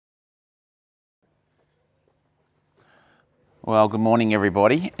Well, good morning,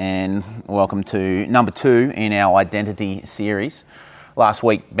 everybody, and welcome to number 2 in our identity series. Last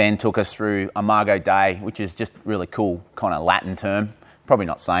week, Ben took us through Imago Dei, which is just really cool, kind of Latin term. Probably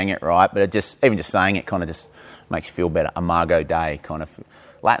not saying it right, but even just saying it kind of just makes you feel better. Imago Dei, kind of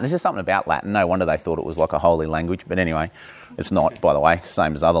Latin. There's just something about Latin. No wonder they thought it was like a holy language. But anyway, it's not, by the way,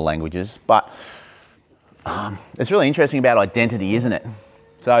 same as other languages. But it's really interesting about identity, isn't it?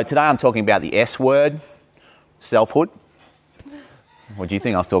 So today I'm talking about the S word, selfhood. What do you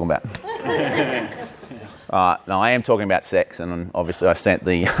think I was talking about? No, I am talking about sex, and obviously I sent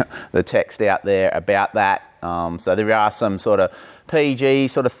the text out there about that. So there are some sort of PG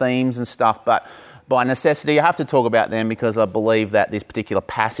sort of themes and stuff, but by necessity I have to talk about them because I believe that this particular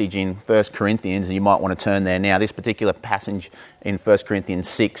passage in 1 Corinthians, and you might want to turn there now, this particular passage in 1 Corinthians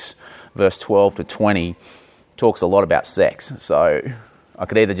 6, verse 12 to 20, talks a lot about sex. So I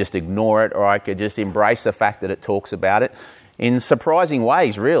could either just ignore it or I could just embrace the fact that it talks about it in surprising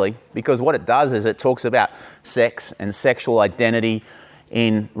ways, really, because what it does is it talks about sex and sexual identity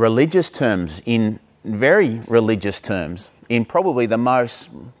in religious terms, in very religious terms, in probably the most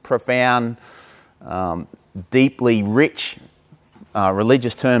profound, deeply rich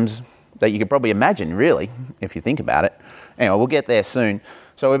religious terms that you could probably imagine, really, if you think about it. Anyway, we'll get there soon.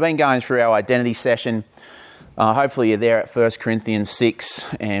 So we've been going through our identity session. Hopefully you're there at 1 Corinthians 6,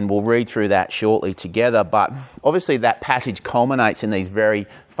 and we'll read through that shortly together. But obviously that passage culminates in these very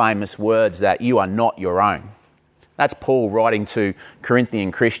famous words that you are not your own. That's Paul writing to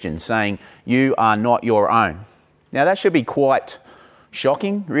Corinthian Christians saying, you are not your own. Now that should be quite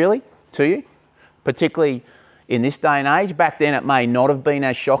shocking, really, to you, particularly in this day and age. Back then it may not have been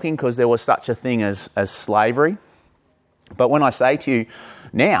as shocking because there was such a thing as slavery. But when I say to you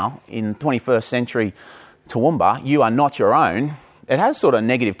now, in 21st century Toowoomba, you are not your own, it has sort of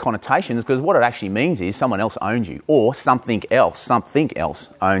negative connotations because what it actually means is someone else owns you, or something else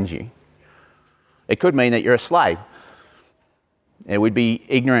owns you. It could mean that you're a slave. It would be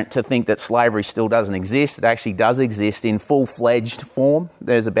ignorant to think that slavery still doesn't exist. It actually does exist in full-fledged form.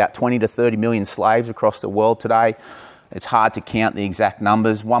 There's about 20 to 30 million slaves across the world today. It's hard to count the exact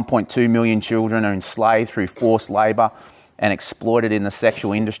numbers. 1.2 million children are enslaved through forced labour and exploited in the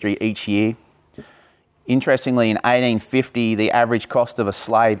sexual industry each year. Interestingly, in 1850, the average cost of a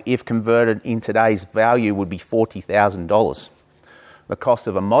slave, if converted in today's value, would be $40,000. The cost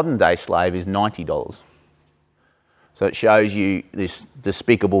of a modern-day slave is $90. So it shows you this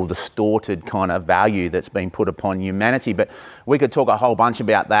despicable, distorted kind of value that's been put upon humanity. But we could talk a whole bunch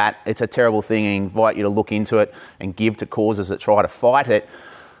about that. It's a terrible thing. I invite you to look into it and give to causes that try to fight it.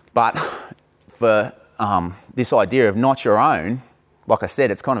 But for this idea of not your own, like I said,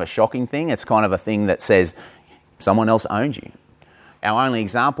 it's kind of a shocking thing. It's kind of a thing that says someone else owns you. Our only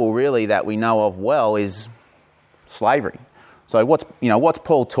example really that we know of well is slavery. So what's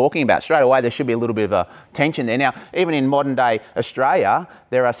Paul talking about? Straight away there should be a little bit of a tension there. Now, even in modern day Australia,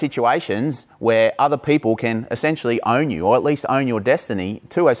 there are situations where other people can essentially own you, or at least own your destiny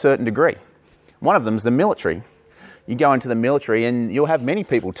to a certain degree. One of them is the military. You go into the military and you'll have many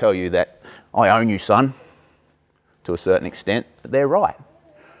people tell you that, I own you, son. To a certain extent, they're right.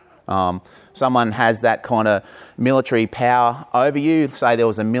 Someone has that kind of military power over you. Say there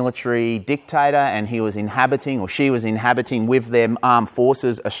was a military dictator and he was inhabiting, or she was inhabiting with their armed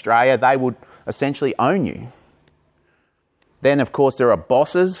forces Australia, they would essentially own you. Then, of course, there are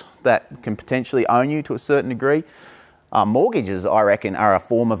bosses that can potentially own you to a certain degree. Mortgages, I reckon, are a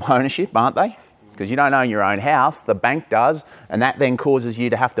form of ownership, aren't they? Because you don't own your own house, the bank does, and that then causes you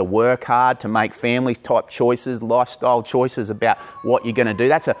to have to work hard to make family-type choices, lifestyle choices about what you're going to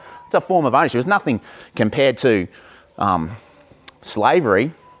do. It's a form of ownership. It's nothing compared to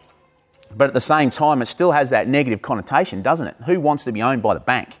slavery, but at the same time, it still has that negative connotation, doesn't it? Who wants to be owned by the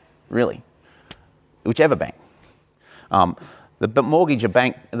bank, really? Whichever bank. The mortgage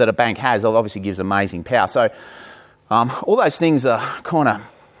that a bank has obviously gives amazing power. So all those things are kind of,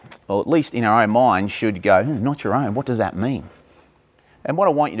 or at least in our own mind, should go, not your own, what does that mean? And what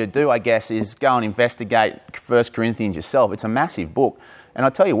I want you to do, I guess, is go and investigate 1 Corinthians yourself. It's a massive book. And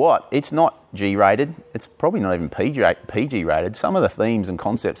I'll tell you what, it's not G-rated. It's probably not even PG-rated. Some of the themes and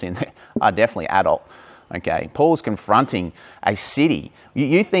concepts in there are definitely adult. Okay, Paul's confronting a city.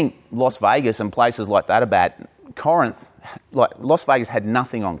 You think Las Vegas and places like that are bad. Corinth, like Las Vegas had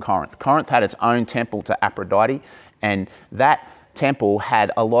nothing on Corinth. Corinth had its own temple to Aphrodite, and that temple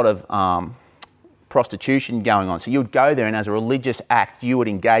had a lot of prostitution going on. So you would go there, and as a religious act, you would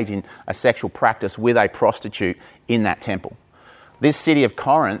engage in a sexual practice with a prostitute in that temple. This city of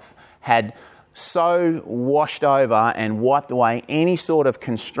Corinth had so washed over and wiped away any sort of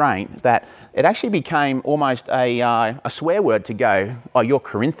constraint that it actually became almost a swear word to go, oh, you're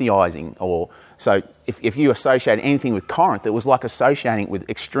Corinthiaizing. Or so if you associate anything with Corinth, it was like associating it with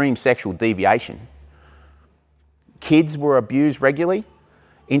extreme sexual deviation. Kids were abused regularly.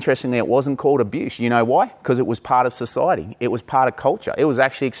 Interestingly, it wasn't called abuse. You know why? Because it was part of society. It was part of culture. It was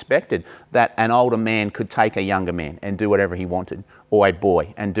actually expected that an older man could take a younger man and do whatever he wanted, or a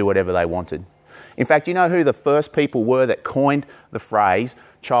boy and do whatever they wanted. In fact, you know who the first people were that coined the phrase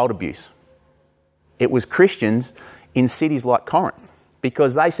child abuse? It was Christians in cities like Corinth,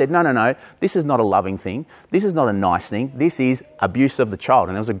 because they said, no, this is not a loving thing. This is not a nice thing. This is abuse of the child.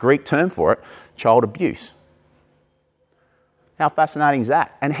 And there was a Greek term for it, child abuse. How fascinating is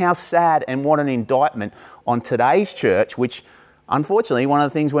that? And how sad, and what an indictment on today's church, which unfortunately one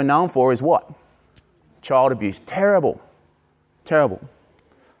of the things we're known for is what? Child abuse. Terrible. Terrible.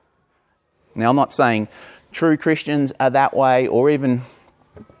 Now, I'm not saying true Christians are that way, or even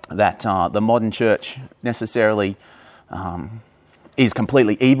that the modern church necessarily is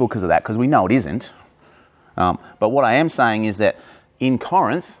completely evil because of that, because we know it isn't. But what I am saying is that in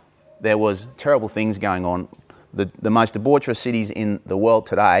Corinth, there was terrible things going on. The most debaucherous cities in the world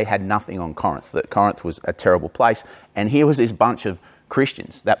today had nothing on Corinth. That Corinth was a terrible place. And here was this bunch of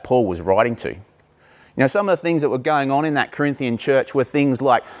Christians that Paul was writing to. You know, some of the things that were going on in that Corinthian church were things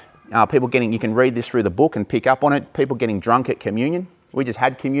like people getting, you can read this through the book and pick up on it, people getting drunk at communion. We just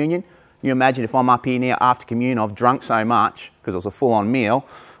had communion. You imagine if I'm up here now after communion, I've drunk so much, because it was a full-on meal,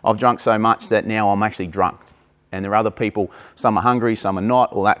 I've drunk so much that now I'm actually drunk. And there are other people, some are hungry, some are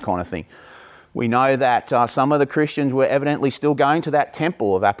not, all that kind of thing. We know that some of the Christians were evidently still going to that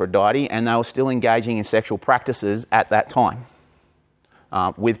temple of Aphrodite, and they were still engaging in sexual practices at that time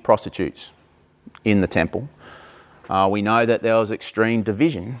with prostitutes in the temple. We know that there was extreme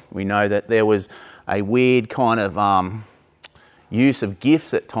division. We know that there was a weird kind of use of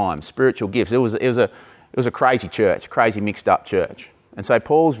gifts at times, spiritual gifts. It was a crazy church, crazy mixed up church. And so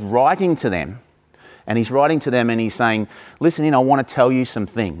Paul's writing to them, and he's writing to them and he's saying, listen in, I want to tell you some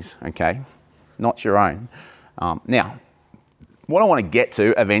things, okay? Not your own. Now, what I want to get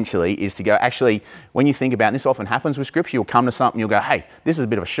to eventually is to go, actually, when you think about it, and this often happens with Scripture, you'll come to something, you'll go, hey, this is a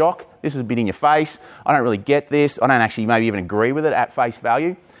bit of a shock, this is a bit in your face, I don't really get this, I don't actually maybe even agree with it at face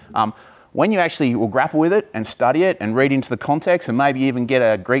value. When you actually will grapple with it and study it and read into the context and maybe even get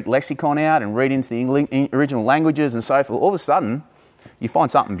a Greek lexicon out and read into the original languages and so forth, all of a sudden, you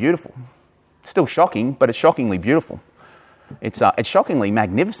find something beautiful. It's still shocking, but it's shockingly beautiful. It's shockingly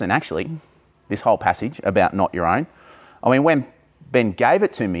magnificent, actually, this whole passage about not your own. I mean, when Ben gave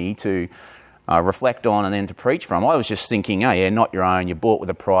it to me to reflect on and then to preach from, I was just thinking, oh yeah, not your own, you're bought with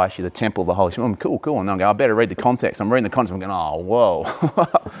a price, you're the temple of the Holy Spirit. Cool. And I'm going, I better read the context. I'm reading the context, I'm going, oh, whoa.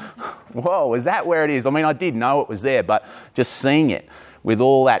 Whoa, is that where it is? I mean, I did know it was there, but just seeing it with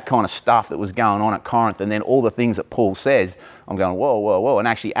all that kind of stuff that was going on at Corinth and then all the things that Paul says, I'm going, whoa. And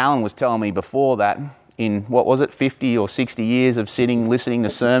actually, Alan was telling me before that, in, 50 or 60 years of sitting, listening to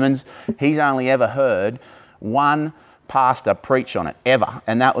sermons, he's only ever heard one pastor preach on it, ever.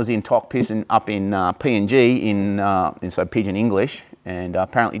 And that was in Tokpiss up in PNG, in so Pidgin English, and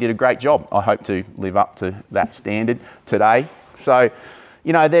apparently did a great job. I hope to live up to that standard today. So,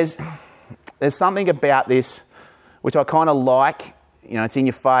 you know, there's something about this which I kind of like. You know, it's in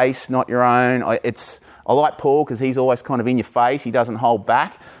your face, not your own. I like Paul because he's always kind of in your face. He doesn't hold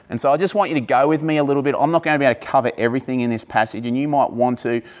back. And so I just want you to go with me a little bit. I'm not going to be able to cover everything in this passage, and you might want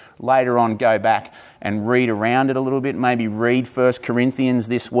to later on go back and read around it a little bit, maybe read 1 Corinthians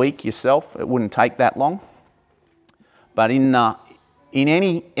this week yourself. It wouldn't take that long. But in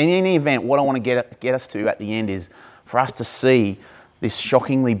any event, what I want to get us to at the end is for us to see this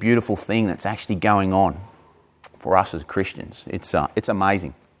shockingly beautiful thing that's actually going on for us as Christians. It's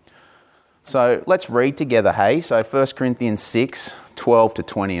amazing. So let's read together, hey? So 1 Corinthians 6, 12 to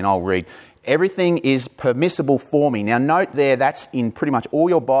 20, and I'll read. Everything is permissible for me. Now note there, that's in pretty much all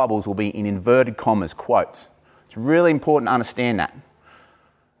your Bibles will be in inverted commas, quotes. It's really important to understand that.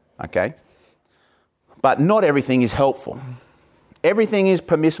 Okay? But not everything is helpful. Everything is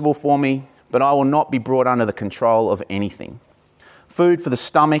permissible for me, but I will not be brought under the control of anything. Food for the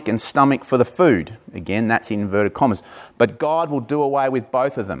stomach and stomach for the food. Again, that's in inverted commas. But God will do away with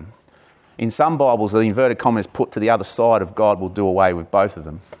both of them. In some Bibles, the inverted commas put to the other side of God will do away with both of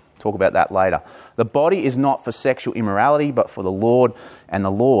them. Talk about that later. The body is not for sexual immorality, but for the Lord, and the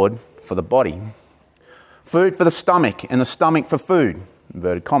Lord for the body. Food for the stomach, and the stomach for food.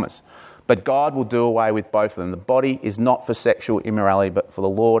 Inverted commas. But God will do away with both of them. The body is not for sexual immorality, but for the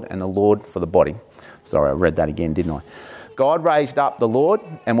Lord, and the Lord for the body. Sorry, I read that again, didn't I? God raised up the Lord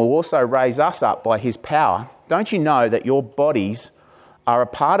and will also raise us up by his power. Don't you know that your bodies are a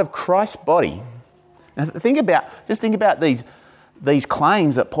part of Christ's body? Now think about these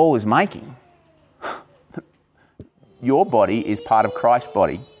claims that Paul is making. Your body is part of Christ's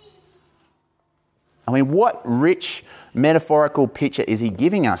body. I mean, what rich metaphorical picture is he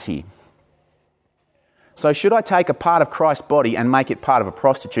giving us here? So should I take a part of Christ's body and make it part of a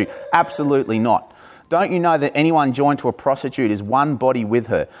prostitute? Absolutely not. Don't you know that anyone joined to a prostitute is one body with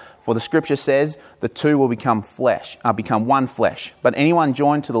her? For the scripture says the two will become one flesh. But anyone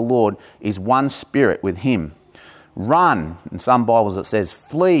joined to the Lord is one spirit with him. Run, in some Bibles it says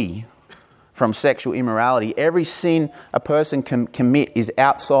flee from sexual immorality. Every sin a person can commit is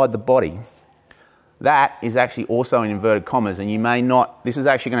outside the body. That is actually also in inverted commas, and you may not, this is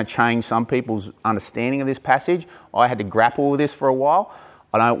actually going to change some people's understanding of this passage. I had to grapple with this for a while.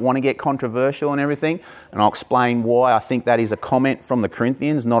 I don't want to get controversial and everything, and I'll explain why I think that is a comment from the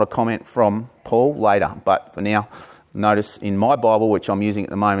Corinthians, not a comment from Paul later. But for now, notice in my Bible, which I'm using at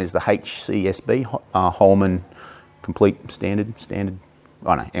the moment, is the HCSB, Holman Complete Standard.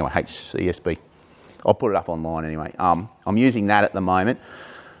 Oh no, anyway, HCSB. I'll put it up online anyway. I'm using that at the moment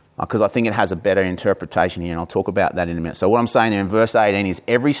because I think it has a better interpretation here, and I'll talk about that in a minute. So what I'm saying there in verse 18 is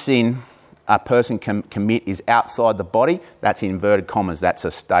every sin a person can commit is outside the body. That's in inverted commas. That's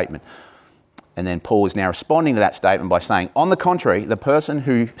a statement. And then Paul is now responding to that statement by saying, on the contrary, the person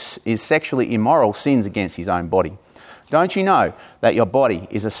who is sexually immoral sins against his own body. Don't you know that your body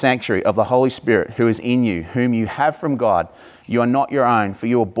is a sanctuary of the Holy Spirit who is in you, whom you have from God? You are not your own, for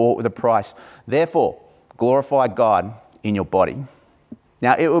you were bought with a price. Therefore, glorify God in your body.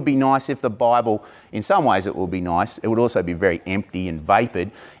 Now, it would be nice if the Bible, in some ways it would be nice, it would also be very empty and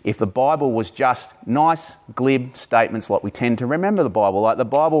vapid, if the Bible was just nice, glib statements like we tend to remember the Bible. Like the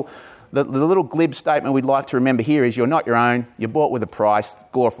Bible, the little glib statement we'd like to remember here is you're not your own, you're bought with a price,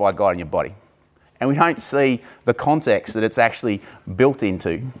 glorify God in your body. And we don't see the context that it's actually built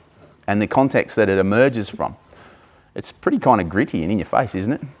into and the context that it emerges from. It's pretty kind of gritty and in your face,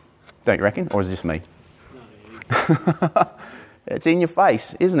 isn't it? Don't you reckon? Or is it just me? It's in your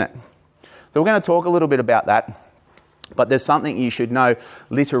face, isn't it? So we're going to talk a little bit about that, but there's something you should know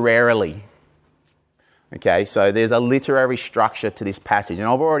literarily. Okay, so there's a literary structure to this passage, and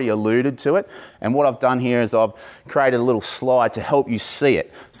I've already alluded to it, and what I've done here is I've created a little slide to help you see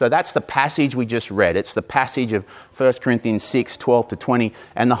it. So that's the passage we just read. It's the passage of 1 Corinthians 6, 12 to 20,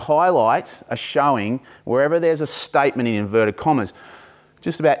 and the highlights are showing wherever there's a statement in inverted commas.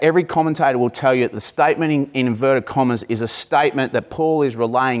 Just about every commentator will tell you that the statement in inverted commas is a statement that Paul is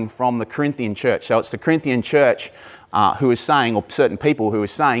relaying from the Corinthian church. So it's the Corinthian church who is saying, or certain people who are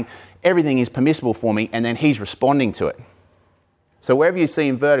saying, everything is permissible for me, and then he's responding to it. So wherever you see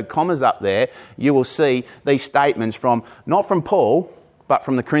inverted commas up there, you will see these statements from, not from Paul, but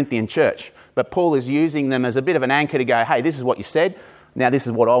from the Corinthian church. But Paul is using them as a bit of an anchor to go, hey, this is what you said, now this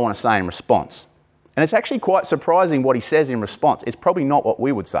is what I want to say in response. And it's actually quite surprising what he says in response. It's probably not what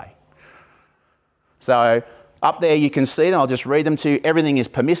we would say. So up there you can see them. I'll just read them to you. Everything is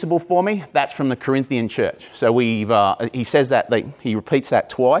permissible for me. That's from the Corinthian church. So he says that, he repeats that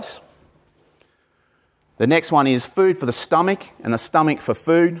twice. The next one is food for the stomach and the stomach for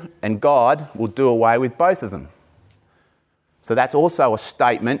food, and God will do away with both of them. So that's also a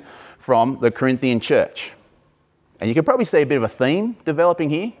statement from the Corinthian church. And you can probably see a bit of a theme developing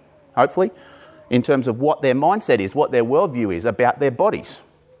here, hopefully, in terms of what their mindset is, what their worldview is about their bodies.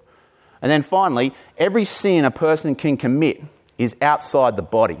 And then finally, every sin a person can commit is outside the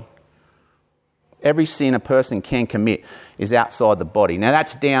body. Every sin a person can commit is outside the body. Now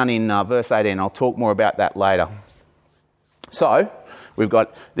that's down in verse 18. I'll talk more about that later. So we've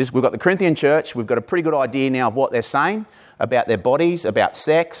got the Corinthian church. We've got a pretty good idea now of what they're saying about their bodies, about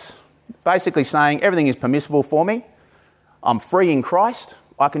sex. Basically saying everything is permissible for me. I'm free in Christ.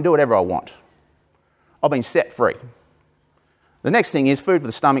 I can do whatever I want. I've been set free. The next thing is food for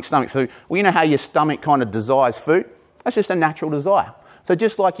the stomach, stomach for food. Well, you know how your stomach kind of desires food? That's just a natural desire. So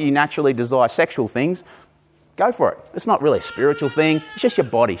just like you naturally desire sexual things, go for it. It's not really a spiritual thing. It's just your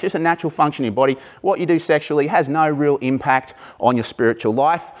body. It's just a natural function in your body. What you do sexually has no real impact on your spiritual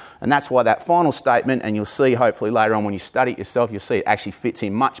life. And that's why that final statement, and you'll see hopefully later on when you study it yourself, you'll see it actually fits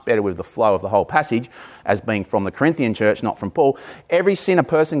in much better with the flow of the whole passage as being from the Corinthian church, not from Paul. Every sin a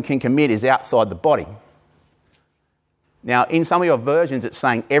person can commit is outside the body. Now, in some of your versions, it's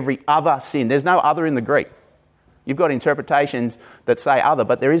saying every other sin. There's no other in the Greek. You've got interpretations that say other,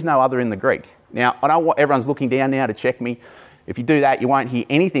 but there is no other in the Greek. Now, I know everyone's looking down now to check me. If you do that, you won't hear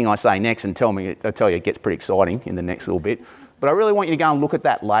anything I say next and I'll tell you it gets pretty exciting in the next little bit. But I really want you to go and look at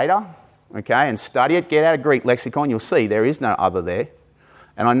that later okay, and study it. Get out a Greek lexicon. You'll see there is no other there.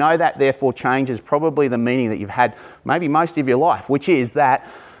 And I know that therefore changes probably the meaning that you've had maybe most of your life, which is that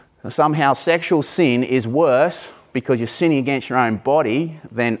somehow sexual sin is worse because you're sinning against your own body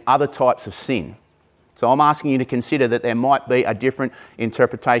than other types of sin. So I'm asking you to consider that there might be a different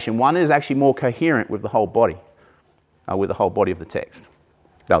interpretation. One is actually more coherent with the whole body of the text.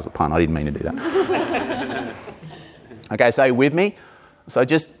 That was a pun. I didn't mean to do that. Okay, so with me. So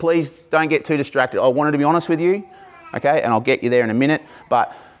just please don't get too distracted. I wanted to be honest with you, okay, and I'll get you there in a minute.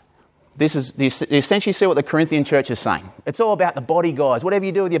 But this is you essentially see what the Corinthian church is saying. It's all about the body, guys. Whatever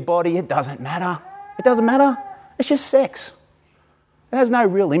you do with your body, it doesn't matter. It doesn't matter. It's just sex. It has no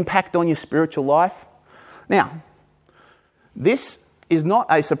real impact on your spiritual life. Now, this is not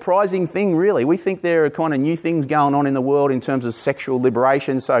a surprising thing, really. We think there are kind of new things going on in the world in terms of sexual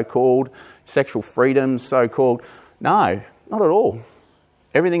liberation, so-called, sexual freedom, so-called. No, not at all.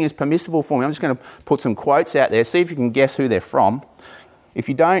 Everything is permissible for me. I'm just going to put some quotes out there, see if you can guess who they're from. If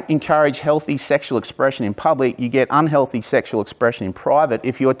you don't encourage healthy sexual expression in public, you get unhealthy sexual expression in private.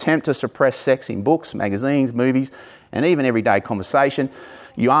 If you attempt to suppress sex in books, magazines, movies, and even everyday conversation,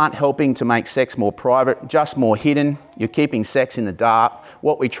 you aren't helping to make sex more private, just more hidden. You're keeping sex in the dark.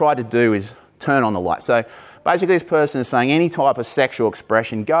 What we try to do is turn on the light. So basically this person is saying any type of sexual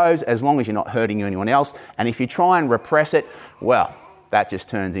expression goes as long as you're not hurting anyone else. And if you try and repress it, well, that just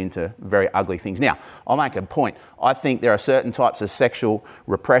turns into very ugly things. Now, I'll make a point. I think there are certain types of sexual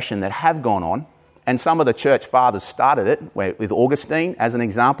repression that have gone on, and some of the church fathers started it, with Augustine as an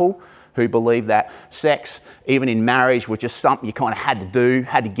example, who believed that sex, even in marriage, was just something you kind of had to do,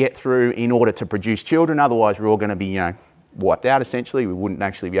 had to get through in order to produce children. Otherwise, we're all going to be, wiped out, essentially. We wouldn't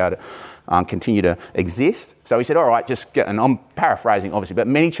actually be able to continue to exist. So he said, all right, and I'm paraphrasing, obviously, but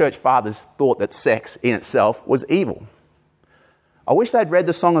many church fathers thought that sex in itself was evil. I wish they'd read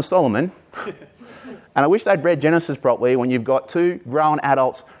the Song of Solomon, and I wish they'd read Genesis properly when you've got two grown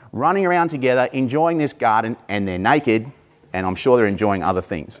adults running around together, enjoying this garden, and they're naked, and I'm sure they're enjoying other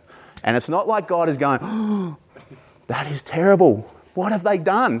things. And it's not like God is going, oh, that is terrible. What have they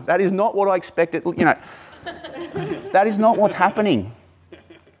done? That is not what I expected. That is not what's happening.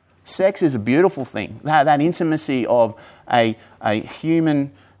 Sex is a beautiful thing. That intimacy of a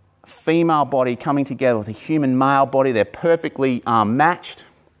human female body coming together with a human male body. They're perfectly matched.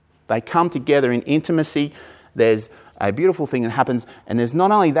 They come together in intimacy. There's a beautiful thing that happens. And there's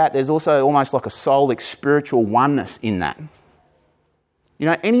not only that, there's also almost like a soulic spiritual oneness in that.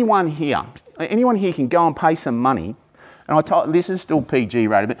 Anyone here can go and pay some money. And this is still PG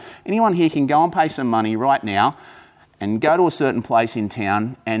rated, but anyone here can go and pay some money right now and go to a certain place in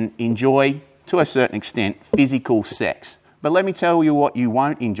town and enjoy, to a certain extent, physical sex. But let me tell you what you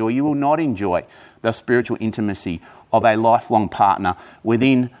won't enjoy. You will not enjoy the spiritual intimacy of a lifelong partner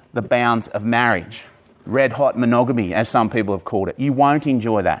within the bounds of marriage. Red hot monogamy, as some people have called it. You won't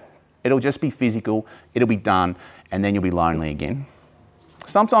enjoy that. It'll just be physical, it'll be done, and then you'll be lonely again.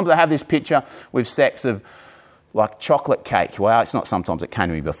 Sometimes I have this picture with sex of like chocolate cake. Well, it's not sometimes, it came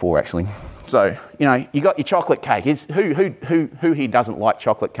to me before actually. So, you got your chocolate cake. It's, who here doesn't like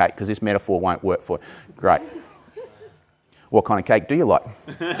chocolate cake? Because this metaphor won't work for you. Great. What kind of cake do you like?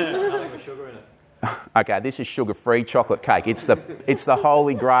 Nothing with sugar in it. Okay, this is sugar-free chocolate cake. It's the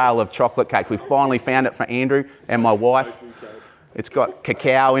holy grail of chocolate cake. We finally found it for Andrew and my wife. It's got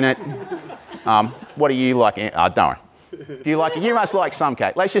cacao in it. What do you like? Don't worry. Do you like it? You must like some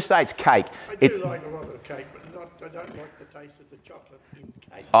cake. Let's just say it's cake. I do like a lot of cake, but I don't like the taste of the chocolate in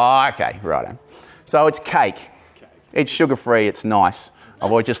cake. Oh, okay, right. So it's cake. It's sugar-free. It's nice.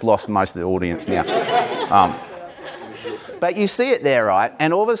 I've just lost most of the audience now. But you see it there, right?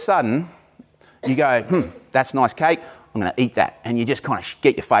 And all of a sudden, you go, that's nice cake. I'm going to eat that. And you just kind of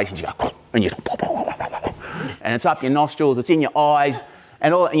get your face and you go, and you just, and it's up your nostrils, it's in your eyes,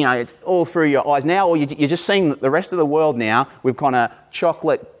 and all, it's all through your eyes. Now you're just seeing the rest of the world now with kind of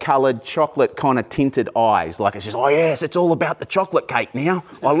chocolate-coloured, chocolate kind of tinted eyes. Like it's just, oh yes, it's all about the chocolate cake now.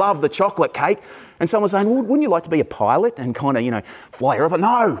 I love the chocolate cake. And someone's saying, well, wouldn't you like to be a pilot and kind of, fly around? But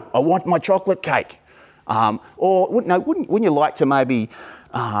no, I want my chocolate cake. Wouldn't you like to maybe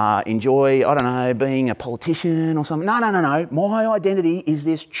enjoy, I don't know, being a politician or something? No. My identity is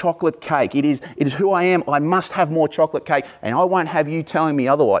this chocolate cake. It is who I am. I must have more chocolate cake, and I won't have you telling me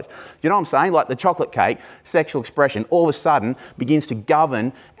otherwise. You know what I'm saying? Like the chocolate cake, sexual expression, all of a sudden begins to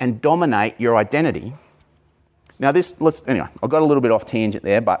govern and dominate your identity. Now anyway, I got a little bit off tangent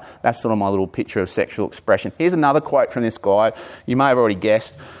there, but that's sort of my little picture of sexual expression. Here's another quote from this guy. You may have already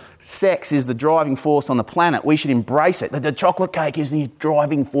guessed. Sex is the driving force on the planet. We should embrace it. The chocolate cake is the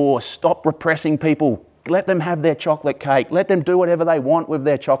driving force. Stop repressing people. Let them have their chocolate cake. Let them do whatever they want with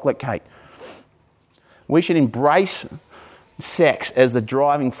their chocolate cake. We should embrace sex as the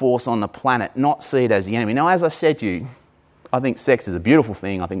driving force on the planet, not see it as the enemy. Now, as I said to you, I think sex is a beautiful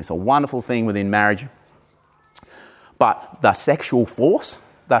thing. I think it's a wonderful thing within marriage. But the sexual force,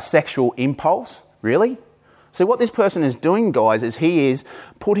 the sexual impulse, really? See, what this person is doing, guys, is he is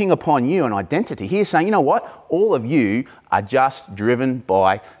putting upon you an identity. He is saying, you know what? All of you are just driven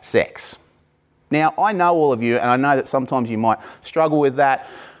by sex. Now, I know all of you, and I know that sometimes you might struggle with that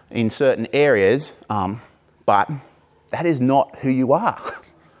in certain areas, but that is not who you are.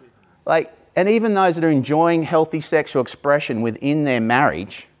 And even those that are enjoying healthy sexual expression within their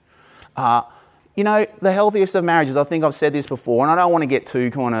marriage, the healthiest of marriages, I think I've said this before, and I don't want to get too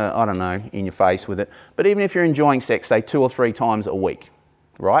in your face with it, but even if you're enjoying sex, say 2 or 3 times a week,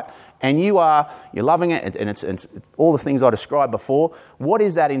 right? And you're loving it, and it's all the things I described before, what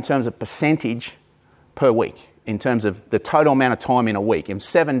is that in terms of percentage per week? In terms of the total amount of time in a week, in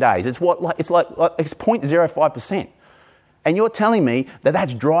 7 days, it's 0.05%. And you're telling me that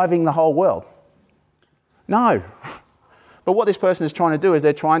that's driving the whole world? No. But what this person is trying to do is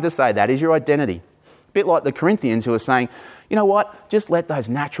they're trying to say that is your identity. A bit like the Corinthians who are saying, you know what, just let those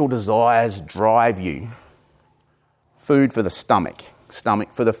natural desires drive you. Food for the stomach, stomach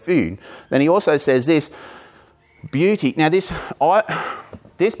for the food. Then he also says this, beauty. Now this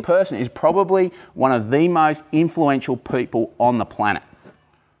person is probably one of the most influential people on the planet.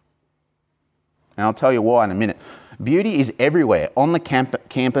 And I'll tell you why in a minute. Beauty is everywhere, on the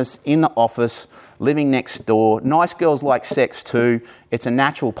campus, in the office, living next door. Nice girls like sex too. It's a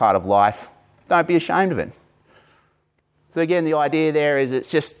natural part of life. Don't be ashamed of it. So again, the idea there is it's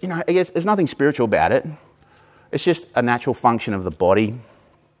just, I guess there's nothing spiritual about it. It's just a natural function of the body.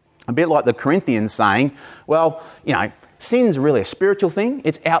 A bit like the Corinthians saying, well, sin's really a spiritual thing.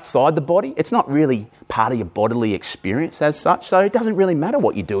 It's outside the body. It's not really part of your bodily experience as such. So it doesn't really matter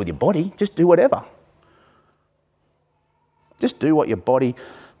what you do with your body. Just do whatever. Just do what your body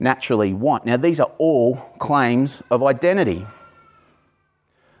naturally wants. Now, these are all claims of identity.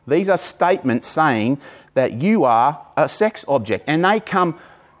 These are statements saying that you are a sex object, and they come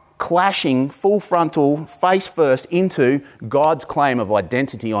clashing full frontal, face first into God's claim of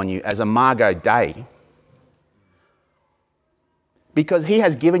identity on you as Imago Dei. Because he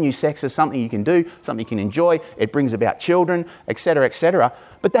has given you sex as something you can do, something you can enjoy, it brings about children, etc., etc.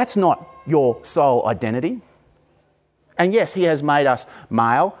 But that's not your sole identity. And yes, he has made us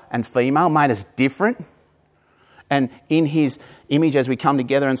male and female, made us different. And in his image, as we come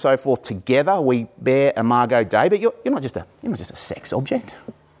together and so forth, together we bear Imago Dei. But you're not just a sex object.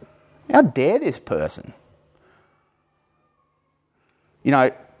 How dare this person?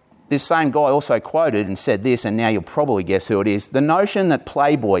 This same guy also quoted and said this, and now you'll probably guess who it is. The notion that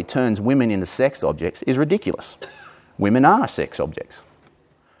Playboy turns women into sex objects is ridiculous. Women are sex objects.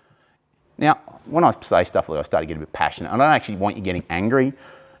 Now, when I say stuff like that, I start to get a bit passionate. I don't actually want you getting angry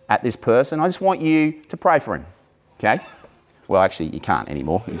at this person. I just want you to pray for him, okay? Well, actually, you can't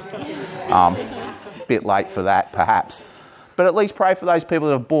anymore. He's a bit late for that, perhaps. But at least pray for those people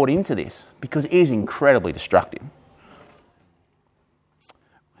that have bought into this, because it is incredibly destructive.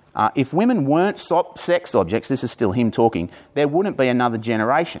 If women weren't sex objects, this is still him talking, there wouldn't be another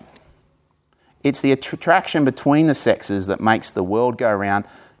generation. It's the attraction between the sexes that makes the world go round.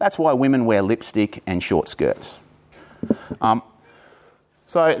 That's why women wear lipstick and short skirts.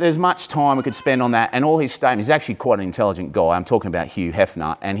 So there's much time we could spend on that, and all his statements. He's actually quite an intelligent guy. I'm talking about Hugh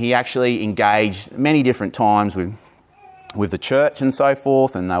Hefner, and he actually engaged many different times with the church and so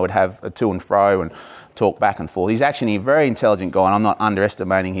forth, and they would have a to and fro and talk back and forth. He's actually a very intelligent guy, and I'm not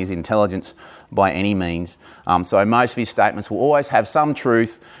underestimating his intelligence by any means. So most of his statements will always have some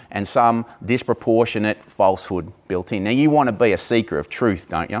truth and some disproportionate falsehood built in. Now, you want to be a seeker of truth,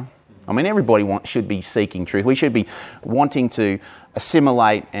 don't you? I mean, everybody should be seeking truth. We should be wanting to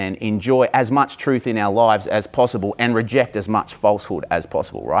assimilate and enjoy as much truth in our lives as possible and reject as much falsehood as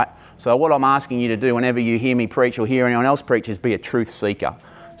possible, right? So what I'm asking you to do whenever you hear me preach or hear anyone else preach is be a truth seeker,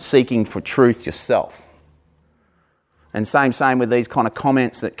 seeking for truth yourself. And same with these kind of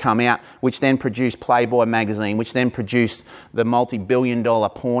comments that come out, which then produce Playboy magazine, which then produced the multi-billion-dollar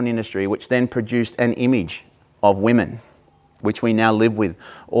porn industry, which then produced an image of women, which we now live with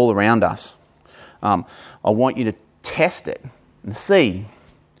all around us. I want you to test it and see.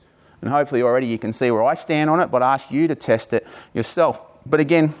 And hopefully already you can see where I stand on it, but I ask you to test it yourself. But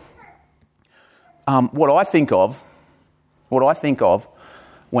again, what I think of when I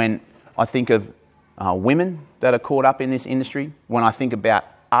think of women that are caught up in this industry, when I think about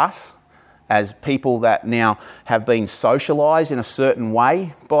us as people that now have been socialised in a certain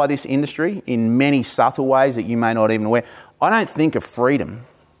way by this industry, in many subtle ways that you may not even aware, I don't think of freedom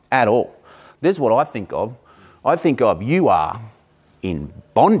at all. This is what I think of. I think of you are in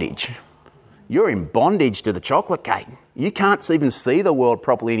bondage. You're in bondage to the chocolate cake. You can't even see the world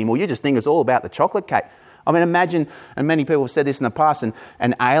properly anymore. You just think it's all about the chocolate cake. I mean, imagine, and many people have said this in the past,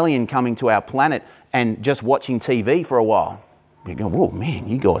 an alien coming to our planet and just watching TV for a while. You go, whoa, man,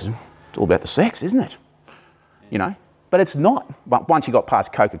 you guys, it's all about the sex, isn't it? You know, but it's not. But once you got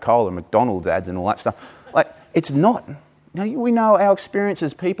past Coca-Cola and McDonald's ads and all that stuff, like, it's not. You know, we know our experience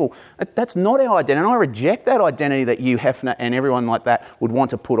as people. That's not our identity. And I reject that identity that you, Hefner, and everyone like that would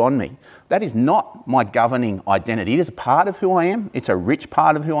want to put on me. That is not my governing identity. It is a part of who I am. It's a rich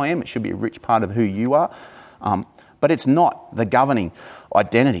part of who I am. It should be a rich part of who you are. But it's not the governing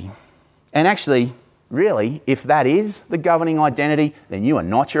identity. And actually, really, if that is the governing identity, then you are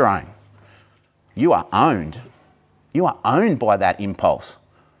not your own. You are owned. You are owned by that impulse.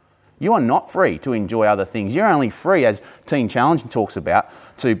 You are not free to enjoy other things. You're only free, as Teen Challenge talks about,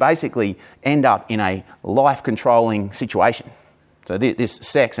 to basically end up in a life-controlling situation. So this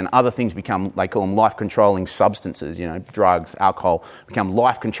sex and other things become, they call them life-controlling substances, you know, drugs, alcohol, become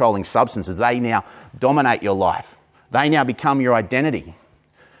life-controlling substances. They now dominate your life. They now become your identity.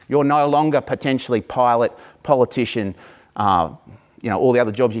 You're no longer potentially pilot, politician, all the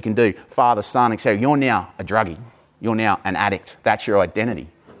other jobs you can do, father, son, etc. You're now a druggie. You're now an addict. That's your identity.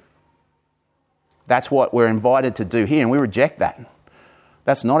 That's what we're invited to do here, and we reject that.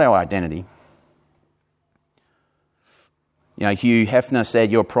 That's not our identity. You know, Hugh Hefner said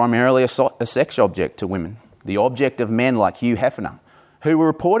you're primarily a sex object to women, the object of men like Hugh Hefner, who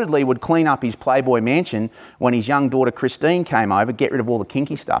reportedly would clean up his Playboy mansion when his young daughter Christine came over, get rid of all the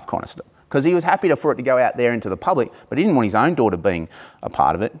kinky stuff kind of stuff. Because he was happy for it to go out there into the public, but he didn't want his own daughter being a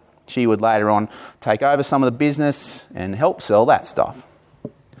part of it. She would later on take over some of the business and help sell that stuff.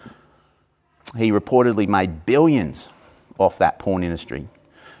 He reportedly made billions off that porn industry. Do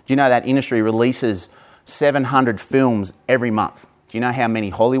you know that industry releases 700 films every month? Do you know how many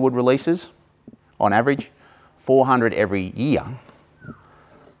Hollywood releases on average? 400 every year.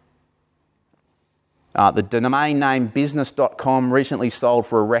 The domain name business.com recently sold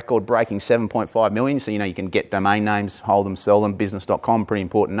for a record-breaking $7.5 million. So, you can get domain names, hold them, sell them. Business.com, pretty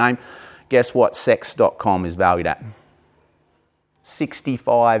important name. Guess what sex.com is valued at?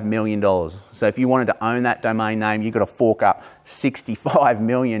 $65 million. So if you wanted to own that domain name, you've got to fork up $65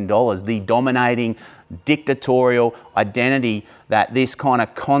 million, the dominating dictatorial identity that this kind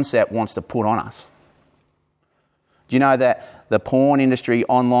of concept wants to put on us. Do you know that the porn industry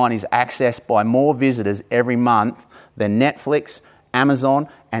online is accessed by more visitors every month than Netflix, Amazon,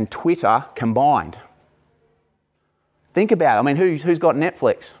 and Twitter combined? Think about it. I mean, who's got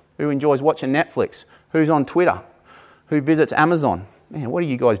Netflix? Who enjoys watching Netflix? Who's on Twitter? Who visits Amazon? Man, what are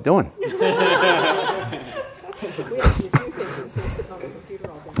you guys doing?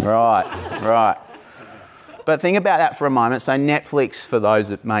 Right. But think about that for a moment. So Netflix, for those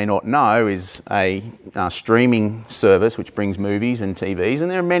that may not know, is a streaming service which brings movies and TVs, and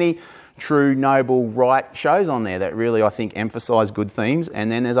there are many true, noble, right shows on there that really, I think, emphasise good themes,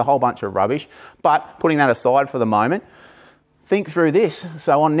 and then there's a whole bunch of rubbish. But putting that aside for the moment, think through this.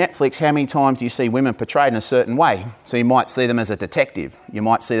 So on Netflix, how many times do you see women portrayed in a certain way? So you might see them as a detective, you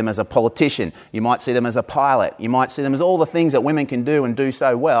might see them as a politician, you might see them as a pilot, you might see them as all the things that women can do and do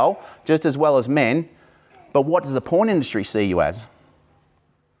so well, just as well as men. But what does the porn industry see you as?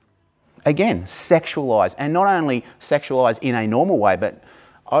 Again, sexualised. And not only sexualised in a normal way, but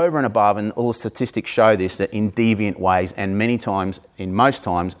over and above, and all the statistics show this, that in deviant ways and many times, in most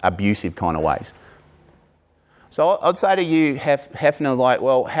times, abusive kind of ways. So I'd say to you, Hefner,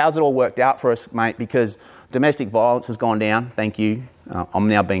 well, how's it all worked out for us, mate? Because domestic violence has gone down. Thank you. I'm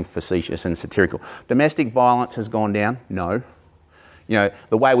now being facetious and satirical. Domestic violence has gone down. No.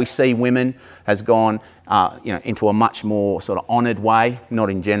 The way we see women has gone, into a much more sort of honoured way, not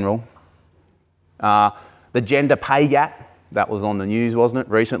in general. The gender pay gap, that was on the news, wasn't it,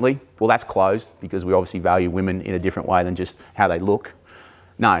 recently? Well, that's closed because we obviously value women in a different way than just how they look.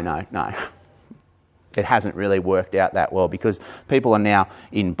 No. It hasn't really worked out that well because people are now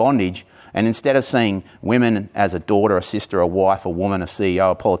in bondage, and instead of seeing women as a daughter, a sister, a wife, a woman, a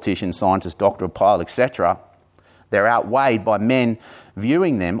CEO, a politician, scientist, doctor, a pilot, etc., they're outweighed by men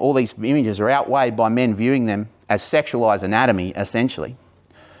viewing them. All these images are outweighed by men viewing them as sexualised anatomy, essentially.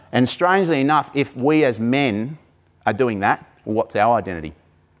 And strangely enough, if we as men are doing that, well, what's our identity?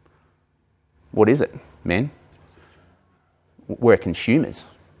 What is it, men? We're consumers.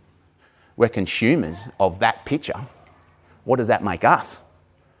 We're consumers of that picture. What does that make us?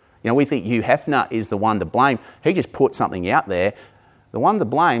 We think Hugh Hefner is the one to blame. He just put something out there. The one to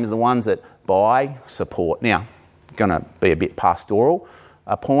blame is the ones that buy, support. Now, going to be a bit pastoral.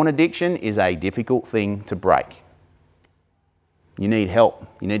 A porn addiction is a difficult thing to break. You need help.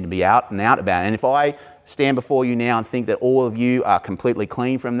 You need to be out and out about it. And if I stand before you now and think that all of you are completely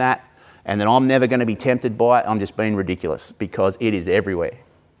clean from that and that I'm never going to be tempted by it, I'm just being ridiculous, because it is everywhere.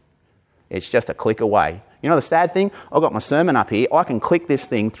 It's just a click away. The sad thing? I've got my sermon up here. I can click this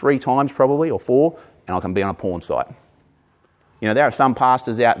thing 3 times probably, or 4, and I can be on a porn site. There are some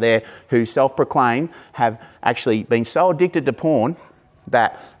pastors out there who self-proclaim have actually been so addicted to porn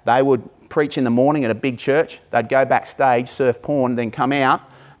that they would preach in the morning at a big church, they'd go backstage, surf porn, then come out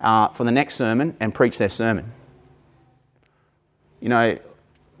for the next sermon and preach their sermon.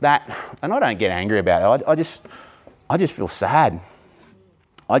 That, and I don't get angry about it. I just feel sad.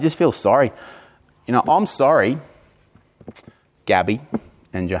 I just feel sorry. I'm sorry, Gabby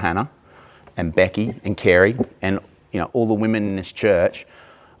and Johanna and Becky and Kerry and all the women in this church.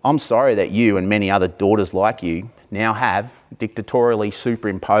 I'm sorry that you and many other daughters like you now have dictatorially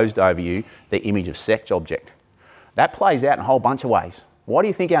superimposed over you the image of sex object. That plays out in a whole bunch of ways. Why do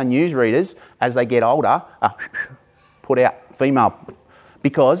you think our newsreaders, as they get older, put out female?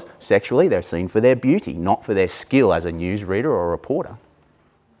 Because sexually they're seen for their beauty, not for their skill as a newsreader or a reporter.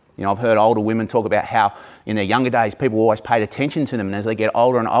 I've heard older women talk about how in their younger days people always paid attention to them, and as they get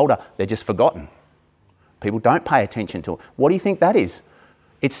older and older, they're just forgotten. People don't pay attention to it. What do you think that is?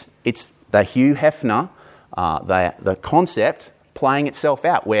 It's the Hugh Hefner, the concept playing itself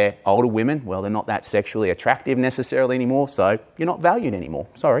out, where older women, well, they're not that sexually attractive necessarily anymore, so you're not valued anymore.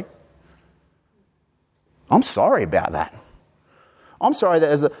 Sorry. I'm sorry about that. I'm sorry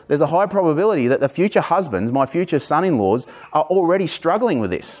that there's a high probability that the future husbands, my future son-in-laws, are already struggling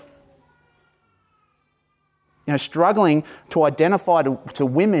with this. Struggling to identify to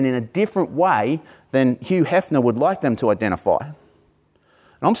women in a different way than Hugh Hefner would like them to identify. And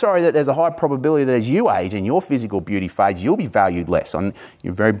I'm sorry that there's a high probability that as you age and your physical beauty fades, you'll be valued less on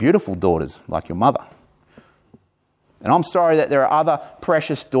your very beautiful daughters like your mother. And I'm sorry that there are other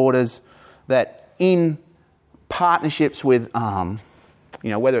precious daughters that in partnerships with,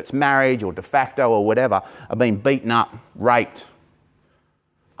 whether it's marriage or de facto or whatever, are being beaten up, raped,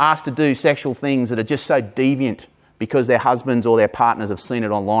 asked to do sexual things that are just so deviant because their husbands or their partners have seen it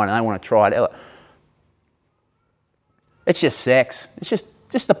online and they want to try it. It's just sex. It's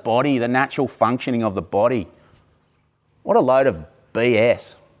just the body, the natural functioning of the body. What a load of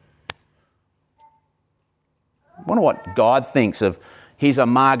BS. I wonder what God thinks of his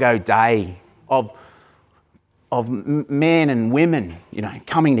Imago Dei, of men and women,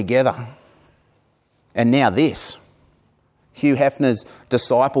 coming together. And now this. Hugh Hefner's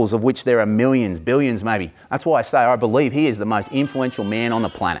disciples, of which there are millions, billions maybe. That's why I say I believe he is the most influential man on the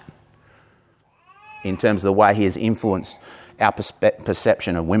planet in terms of the way he has influenced our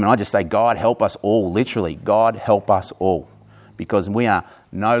perception of women. I just say, God help us all, literally. God help us all, because we are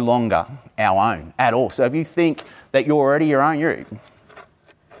no longer our own at all. So if you think that you're already your own,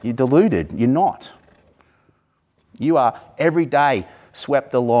 you're deluded. You're not. You are every day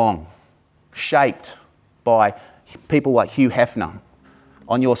swept along, shaped by people like Hugh Hefner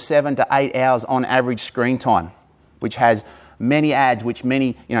on your 7 to 8 hours on average screen time, which has many ads which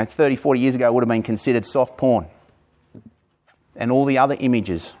 30, 40 years ago would have been considered soft porn. And all the other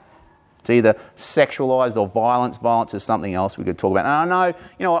images. It's either sexualised or violence. Violence is something else we could talk about. And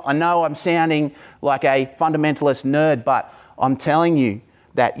I know I'm sounding like a fundamentalist nerd, but I'm telling you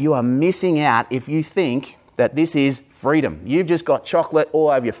that you are missing out if you think that this is freedom. You've just got chocolate all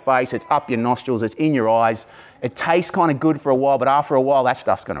over your face, it's up your nostrils, it's in your eyes. It tastes kind of good for a while, but after a while that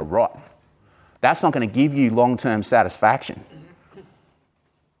stuff's going to rot. That's not going to give you long-term satisfaction.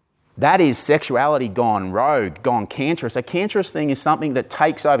 That is sexuality gone rogue, gone cancerous. A cancerous thing is something that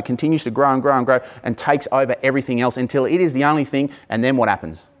takes over, continues to grow and grow and grow, and takes over everything else until it is the only thing, and then what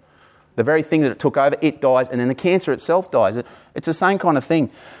happens? The very thing that it took over, it dies, and then the cancer itself dies. It's the same kind of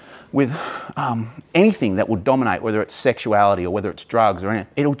thing with anything that will dominate, whether it's sexuality or whether it's drugs or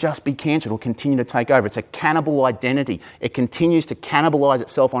anything. It'll just be cancer. It'll continue to take over. It's a cannibal identity. It continues to cannibalise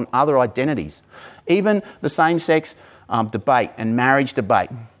itself on other identities. Even the same-sex debate and marriage debate,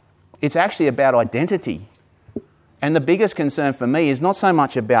 it's actually about identity. And the biggest concern for me is not so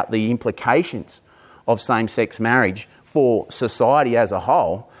much about the implications of same-sex marriage for society as a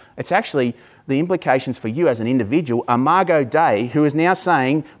whole. It's actually the implications for you as an individual. Imago Dei, who is now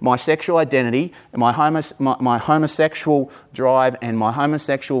saying my sexual identity, my homosexual drive and my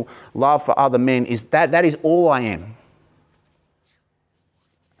homosexual love for other men, is that is all I am.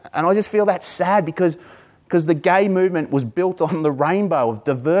 And I just feel that's sad because because the gay movement was built on the rainbow of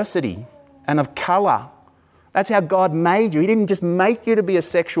diversity and of colour. That's how God made you. He didn't just make you to be a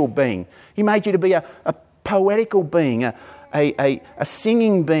sexual being. He made you to be a poetical being, a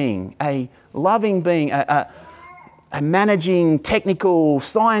singing being, a loving being, a managing, technical,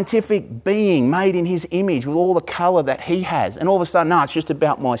 scientific being made in his image with all the colour that he has. And all of a sudden, no, it's just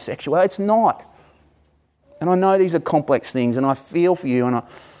about my sexuality. It's not. And I know these are complex things, and I feel for you, and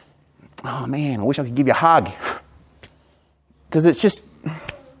oh man, I wish I could give you a hug. Because it just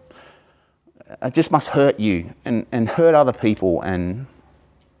must hurt you and hurt other people. And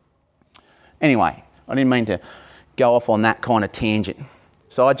anyway, I didn't mean to go off on that kind of tangent.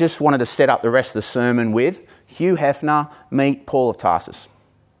 So I just wanted to set up the rest of the sermon with Hugh Hefner meet Paul of Tarsus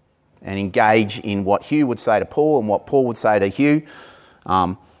and engage in what Hugh would say to Paul and what Paul would say to Hugh.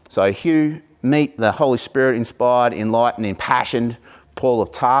 So Hugh meet the Holy Spirit inspired, enlightened, impassioned Paul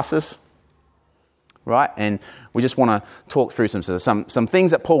of Tarsus, right? And we just want to talk through some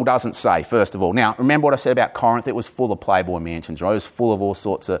things that Paul doesn't say, first of all. Now, remember what I said about Corinth? It was full of Playboy mansions, right? It was full of all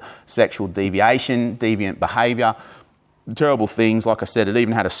sorts of sexual deviation, deviant behaviour, terrible things. Like I said, it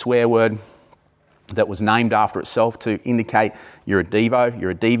even had a swear word that was named after itself to indicate you're a devo, you're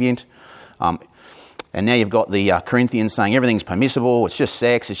a deviant. And now you've got the Corinthians saying everything's permissible, it's just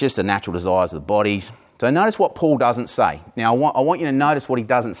sex, it's just the natural desires of the bodies. So notice what Paul doesn't say. Now I want you to notice what he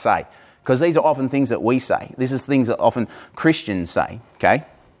doesn't say, because these are often things that we say. This is things that often Christians say, okay?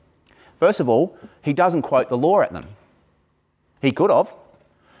 First of all, he doesn't quote the law at them. He could have.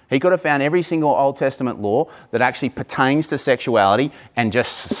 He could have found every single Old Testament law that actually pertains to sexuality and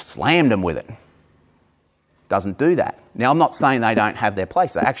just slammed them with it. Doesn't do that. Now, I'm not saying they don't have their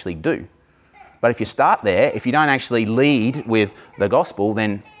place. They actually do. But if you start there, if you don't actually lead with the gospel,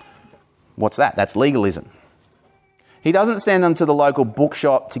 then what's that? That's legalism. He doesn't send them to the local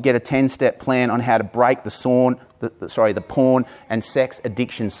bookshop to get a 10-step plan on how to break the porn and sex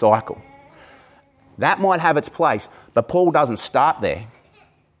addiction cycle. That might have its place, but Paul doesn't start there.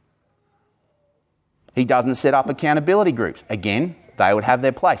 He doesn't set up accountability groups. Again, they would have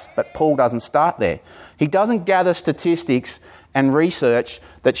their place, but Paul doesn't start there. He doesn't gather statistics and research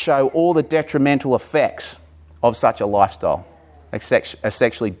that show all the detrimental effects of such a lifestyle, a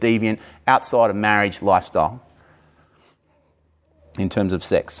sexually deviant, outside of marriage lifestyle in terms of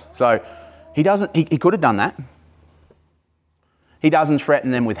sex. So he could have done that. He doesn't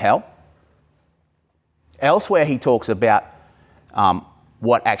threaten them with hell. Elsewhere he talks about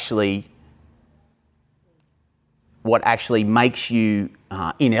what actually makes you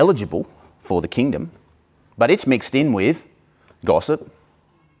ineligible for the kingdom, but it's mixed in with gossip,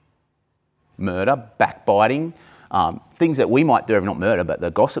 murder, backbiting, things that we might do, not murder, but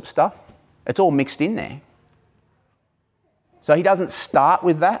the gossip stuff. It's all mixed in there. So he doesn't start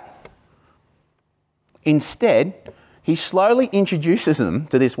with that. Instead, he slowly introduces them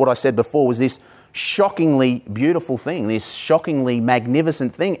to this, what I said before, was this shockingly beautiful thing, this shockingly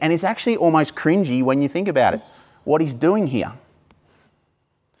magnificent thing, and it's actually almost cringy when you think about it, what he's doing here.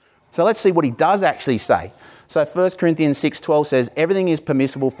 So let's see what he does actually say. So 1 Corinthians 6:12 says, everything is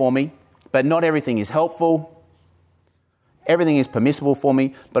permissible for me, but not everything is helpful. Everything is permissible for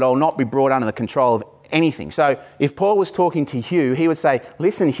me, but I'll not be brought under the control of anything. So if Paul was talking to Hugh, he would say,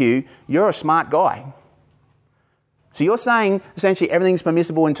 listen, Hugh, you're a smart guy. So you're saying essentially everything's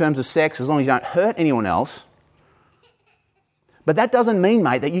permissible in terms of sex as long as you don't hurt anyone else. But that doesn't mean,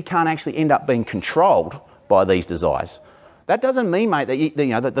 mate, that you can't actually end up being controlled by these desires. That doesn't mean, mate,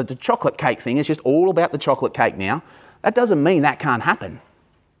 that the chocolate cake thing is just all about the chocolate cake now. That doesn't mean that can't happen.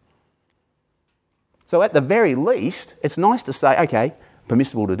 So at the very least, it's nice to say, okay,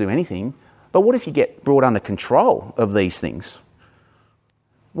 permissible to do anything, but what if you get brought under control of these things?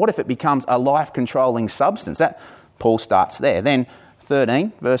 What if it becomes a life-controlling substance? That Paul starts there. Then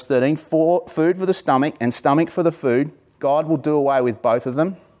verse 13, for food for the stomach and stomach for the food, God will do away with both of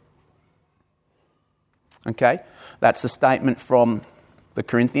them. Okay, that's the statement from the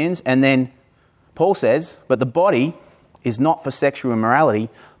Corinthians. And then Paul says, but the body is not for sexual immorality,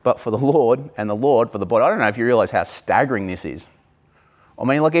 but for the Lord, and the Lord for the body. I don't know if you realise how staggering this is. I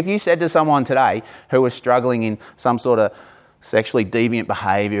mean, look, if you said to someone today who was struggling in some sort of sexually deviant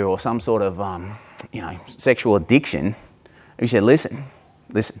behaviour or some sort of, sexual addiction, you said, listen,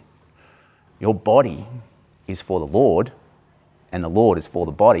 your body is for the Lord, and the Lord is for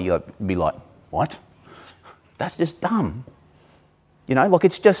the body, you'd be like, what? That's just dumb.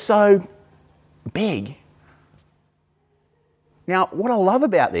 It's just so big. Now, what I love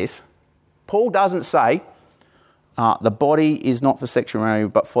about this, Paul doesn't say the body is not for sexual immorality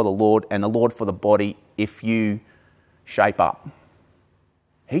but for the Lord, and the Lord for the body if you shape up.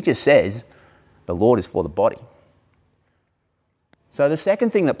 He just says The Lord is for the body. So the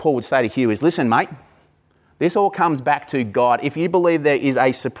second thing that Paul would say to Hugh is, listen, mate, this all comes back to God. If you believe there is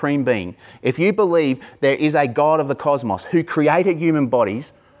a supreme being, if you believe there is a God of the cosmos who created human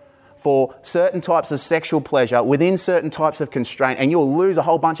bodies for certain types of sexual pleasure within certain types of constraint, and you'll lose a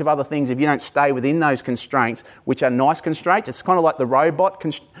whole bunch of other things if you don't stay within those constraints, which are nice constraints. It's kind of like the robot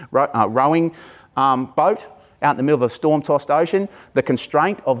rowing boat out in the middle of a storm-tossed ocean. The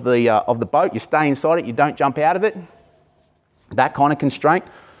constraint of the boat, you stay inside it, you don't jump out of it. That kind of constraint.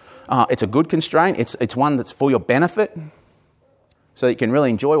 It's a good constraint. It's one that's for your benefit, so that you can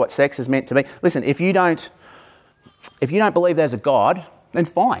really enjoy what sex is meant to be. Listen, if you don't believe there's a God, then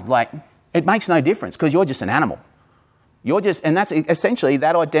fine. Like, it makes no difference because you're just an animal. And that's essentially,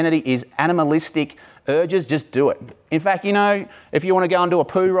 that identity is animalistic urges. Just do it. In fact, if you want to go and do a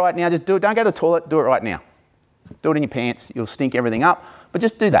poo right now, just do it. Don't go to the toilet. Do it right now. Do it in your pants. You'll stink everything up. But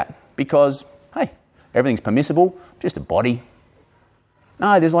just do that because, hey, everything's permissible. Just a body.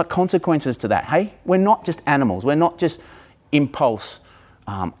 No, there's like consequences to that. Hey, we're not just animals. We're not just impulse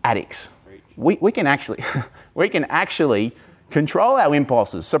addicts. We can actually control our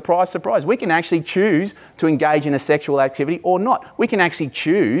impulses. Surprise, surprise. We can actually choose to engage in a sexual activity or not. We can actually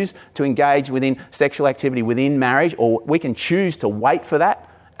choose to engage within sexual activity within marriage, or we can choose to wait for that.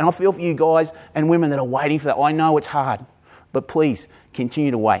 And I feel for you guys and women that are waiting for that. I know it's hard, but please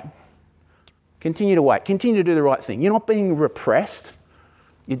continue to wait. Continue to wait. Continue to do the right thing. You're not being repressed.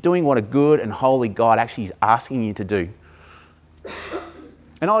 You're doing what a good and holy God actually is asking you to do.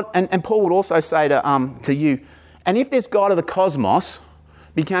 And Paul would also say to you, and if this God of the cosmos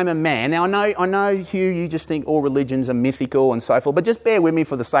became a man, now I know, Hugh, you just think all religions are mythical and so forth, but just bear with me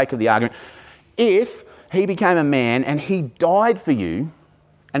for the sake of the argument. If he became a man and he died for you,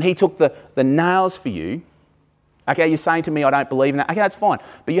 and he took the nails for you, okay, you're saying to me, I don't believe in that. Okay, that's fine.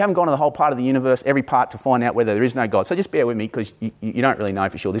 But you haven't gone to the whole part of the universe, every part, to find out whether there is no God. So just bear with me because you don't really know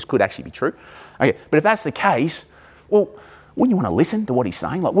for sure. This could actually be true. Okay, but if that's the case, well, wouldn't you want to listen to what he's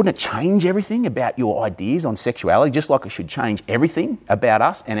saying? Like, wouldn't it change everything about your ideas on sexuality, just like it should change everything about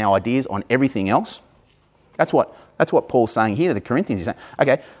us and our ideas on everything else? That's what Paul's saying here to the Corinthians. He's saying,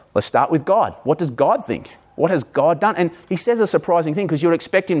 okay, let's start with God. What does God think? What has God done? And he says a surprising thing because you'd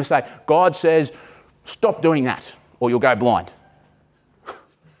expect him to say, God says, stop doing that or you'll go blind.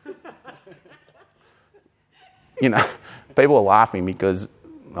 People are laughing because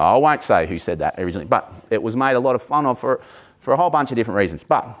I won't say who said that originally, but it was made a lot of fun of for a whole bunch of different reasons.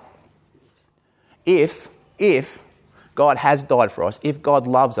 But if God has died for us, if God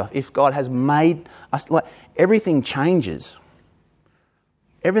loves us, if God has made us, like, everything changes.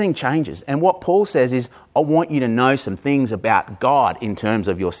 Everything changes. And what Paul says is, I want you to know some things about God in terms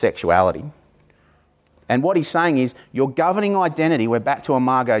of your sexuality. And what he's saying is, your governing identity, we're back to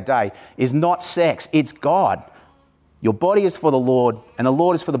Imago Dei, is not sex, it's God. Your body is for the Lord, and the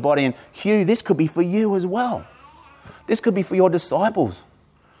Lord is for the body. And Hugh, this could be for you as well. This could be for your disciples.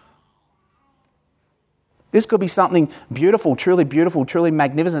 This could be something beautiful, truly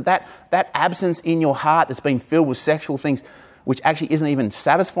magnificent. That absence in your heart that's been filled with sexual things, which actually isn't even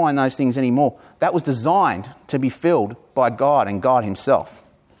satisfying those things anymore, that was designed to be filled by God and God himself.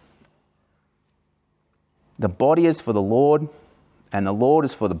 The body is for the Lord, and the Lord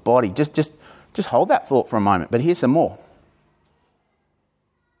is for the body. Just hold that thought for a moment, but here's some more.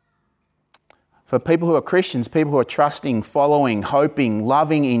 For people who are Christians, people who are trusting, following, hoping,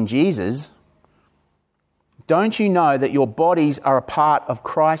 loving in Jesus, don't you know that your bodies are a part of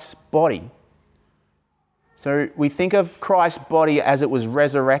Christ's body? So we think of Christ's body as it was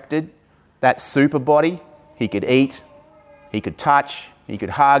resurrected, that super body. He could eat, he could touch, he could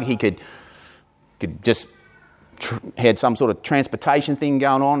hug, he could just had some sort of transportation thing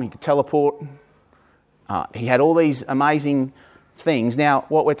going on, he could teleport. He had all these amazing things. Now,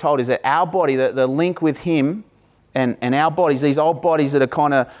 what we're told is that our body, the link with him and our bodies, these old bodies that are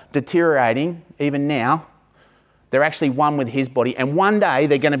kind of deteriorating even now, they're actually one with his body. And one day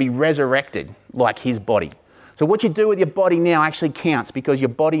they're going to be resurrected like his body. So what you do with your body now actually counts, because your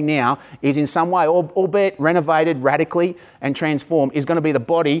body now is in some way, albeit renovated radically and transformed, is going to be the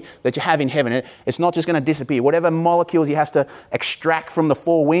body that you have in heaven. It's not just going to disappear. Whatever molecules he has to extract from the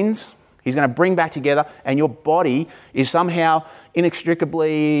four winds, he's going to bring back together, and your body is somehow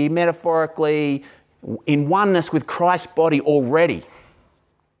inextricably, metaphorically, in oneness with Christ's body already.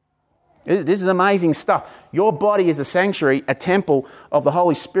 This is amazing stuff. Your body is a sanctuary, a temple of the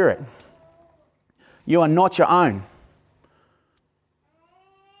Holy Spirit. You are not your own.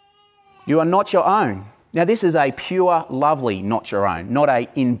 You are not your own. Now, this is a pure, lovely not your own, not a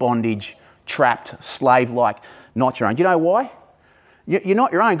in bondage, trapped, slave-like not your own. Do you know why? You're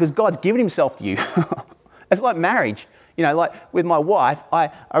not your own because God's given himself to you. It's like marriage. You know, like with my wife, I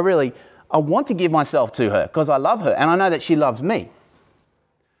want to give myself to her because I love her and I know that she loves me.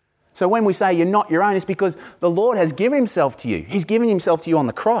 So when we say you're not your own, it's because the Lord has given himself to you. He's given himself to you on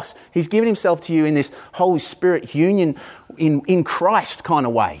the cross. He's given himself to you in this Holy Spirit union in Christ kind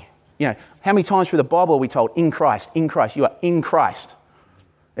of way. You know, how many times through the Bible are we told, in Christ, you are in Christ.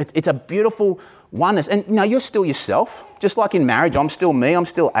 It's a beautiful oneness. And, you know, you're still yourself. Just like in marriage, I'm still me, I'm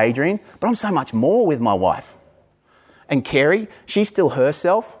still Adrian, but I'm so much more with my wife. And Kerry, she's still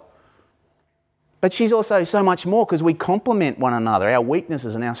herself. But she's also so much more because we complement one another, our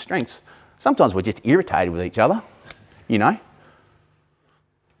weaknesses and our strengths. Sometimes we're just irritated with each other, you know.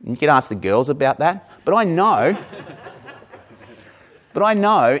 You can ask the girls about that. But I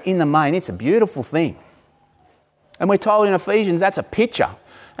know in the main it's a beautiful thing. And we're told in Ephesians that's a picture.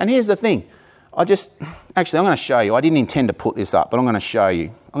 And here's the thing. I'm going to show you. I didn't intend to put this up, but I'm going to show you.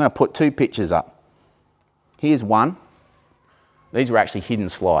 I'm going to put 2 pictures up. Here's one. These were actually hidden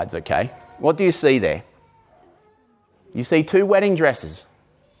slides, okay? What do you see there? You see 2 wedding dresses.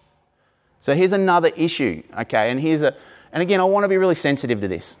 So here's another issue, okay? And again, I want to be really sensitive to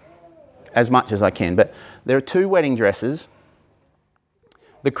this as much as I can, but there are 2 wedding dresses.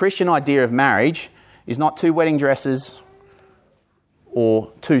 The Christian idea of marriage is not 2 wedding dresses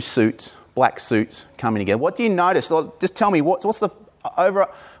or 2 suits, black suits coming together. What do you notice? Just tell me, what's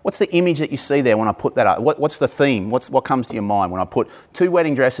the image that you see there when I put that up? What's the theme? What comes to your mind when I put 2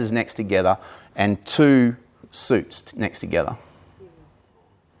 wedding dresses next together and 2 suits next together?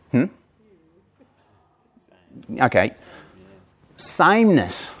 Okay.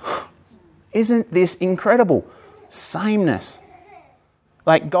 Sameness. Isn't this incredible? Sameness.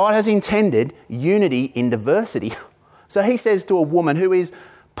 Like God has intended unity in diversity. So he says to a woman who is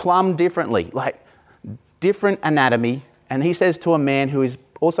plumbed differently, like different anatomy, and he says to a man who is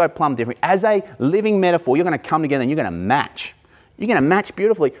also plumbed different, as a living metaphor, you're going to come together and you're going to match. You're going to match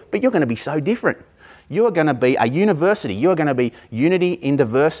beautifully, but you're going to be so different. You're going to be a university. You're going to be unity in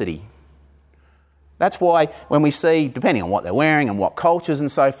diversity. That's why when we see, depending on what they're wearing and what cultures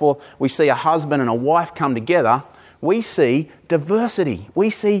and so forth, we see a husband and a wife come together, we see diversity. We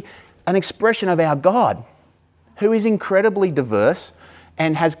see an expression of our God, who is incredibly diverse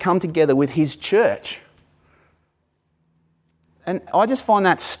and has come together with his church. And I just find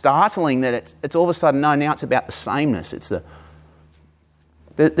that startling that it's all of a sudden, no, now it's about the sameness.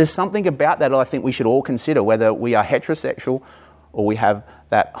 There's something about that I think we should all consider, whether we are heterosexual or we have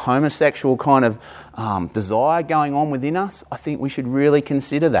that homosexual kind of desire going on within us. I think we should really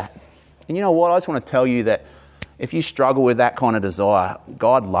consider that. And you know what? I just want to tell you that if you struggle with that kind of desire,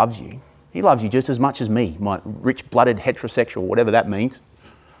 God loves you. He loves you just as much as me, my rich-blooded heterosexual, whatever that means.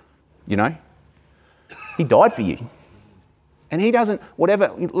 You know? He died for you. And he doesn't,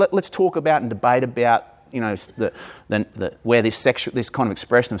 let's talk about and debate about, you know, where this kind of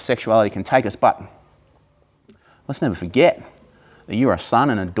expression of sexuality can take us. But let's never forget that you are a son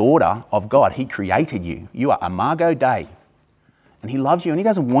and a daughter of God. He created you. You are Imago Dei. And he loves you and he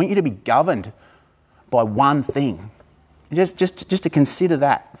doesn't want you to be governed by one thing. Just to consider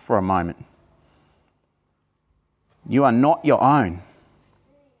that for a moment. You are not your own.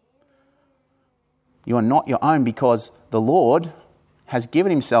 You are not your own because the Lord has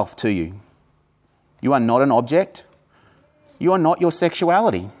given himself to you. You are not an object. You are not your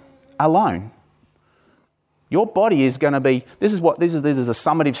sexuality alone. Your body is going to be, this is the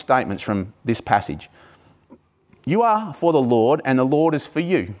summative statements from this passage. You are for the Lord and the Lord is for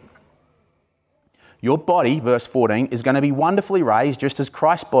you. Your body, verse 14, is going to be wonderfully raised just as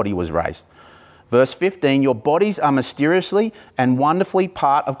Christ's body was raised. Verse 15, your bodies are mysteriously and wonderfully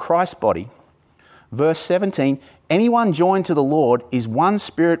part of Christ's body. Verse 17, anyone joined to the Lord is one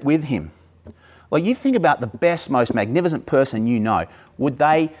spirit with him. Like you think about the best, most magnificent person you know. Would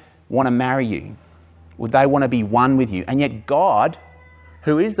they want to marry you? Would they want to be one with you? And yet God,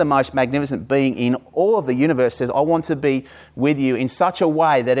 who is the most magnificent being in all of the universe, says, I want to be with you in such a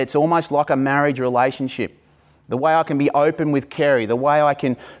way that it's almost like a marriage relationship. The way I can be open with Kerry, the way I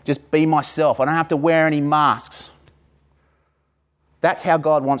can just be myself. I don't have to wear any masks. That's how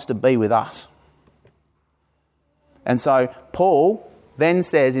God wants to be with us. And so Paul then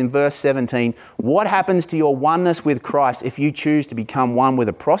says in verse 17, what happens to your oneness with Christ if you choose to become one with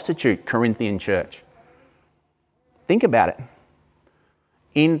a prostitute, Corinthian church? Think about it.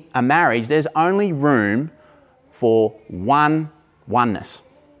 In a marriage, there's only room for oneness.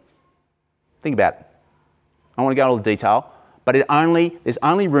 Think about it. I want to go into detail, but there's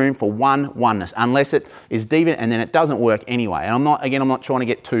only room for oneness, unless it is deviant, and then it doesn't work anyway. And I'm not trying to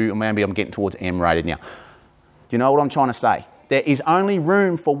get too, maybe I'm getting towards M-rated now. Do you know what I'm trying to say? there is only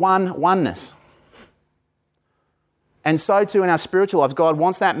room for oneness. And so too in our spiritual lives, God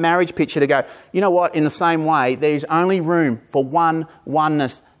wants that marriage picture to go, you know what, in the same way, there's only room for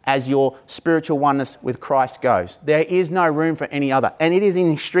oneness as your spiritual oneness with Christ goes. There is no room for any other. And it is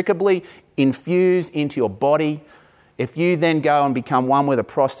inextricably infused into your body. If you then go and become one with a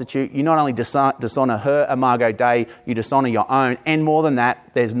prostitute, you not only dishonour her imago Dei, you dishonour your own. And more than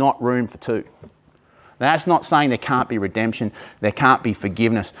that, there's not room for two. Now, that's not saying there can't be redemption, there can't be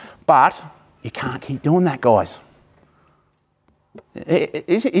forgiveness. But you can't keep doing that, guys.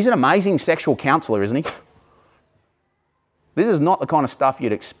 He's an amazing sexual counsellor, isn't he? This is not the kind of stuff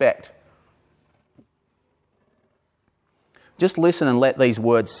you'd expect. Just listen and let these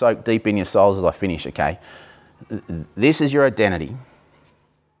words soak deep in your souls as I finish, okay? This is your identity.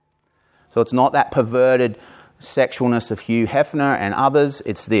 So it's not that perverted sexualness of Hugh Hefner and others,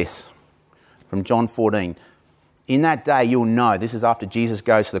 it's this. From John 14. In that day you'll know, this is after Jesus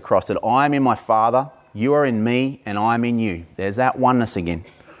goes to the cross, that I am in my Father, you are in me, and I am in you. There's that oneness again.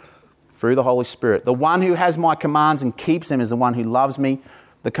 Through the Holy Spirit. The one who has my commands and keeps them is the one who loves me.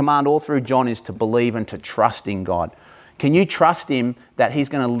 The command all through John is to believe and to trust in God. Can you trust Him that He's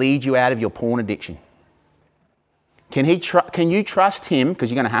going to lead you out of your porn addiction? Can you trust Him,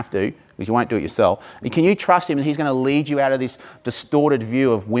 because you're going to have to, because you won't do it yourself, can you trust Him that He's going to lead you out of this distorted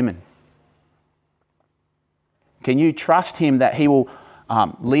view of women? Can you trust Him that He will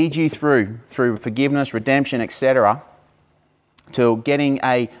lead you through forgiveness, redemption, etc., to getting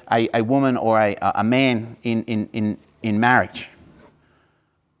a woman or a man in marriage?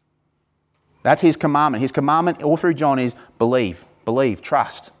 That's His commandment. His commandment all through John is believe,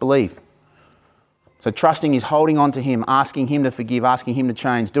 trust, believe. So trusting is holding on to Him, asking Him to forgive, asking Him to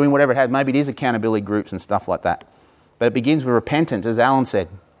change, doing whatever it has. Maybe it is accountability groups and stuff like that. But it begins with repentance, as Alan said.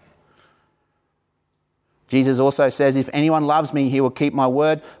 Jesus also says, if anyone loves me, he will keep my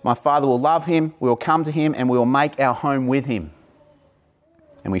word. My Father will love him, we will come to him, and we will make our home with him.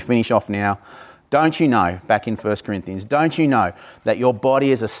 And we finish off now. Don't you know, back in 1 Corinthians, don't you know that your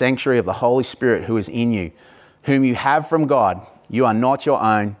body is a sanctuary of the Holy Spirit who is in you, whom you have from God? You are not your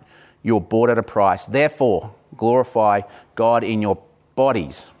own, you were bought at a price. Therefore, glorify God in your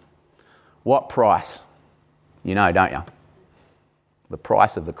bodies. What price? You know, don't you? The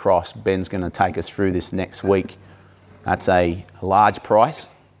price of the cross. Ben's going to take us through this next week. That's a large price.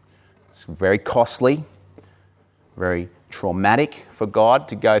 It's very costly, very traumatic for God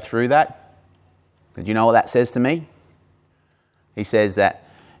to go through that. But you know what that says to me? He says that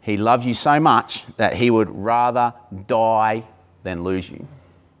He loves you so much that He would rather die than lose you.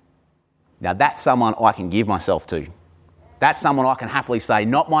 Now that's someone I can give myself to. That's someone I can happily say,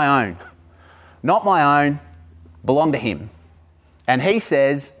 not my own. Not my own, belong to Him. And He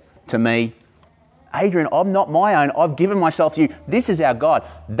says to me, Adrian, I'm not my own. I've given myself to you. This is our God.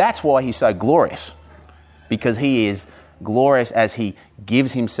 That's why He's so glorious. Because He is glorious as He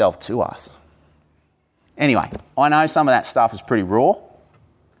gives Himself to us. Anyway, I know some of that stuff is pretty raw.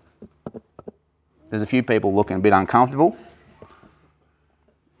 There's a few people looking a bit uncomfortable.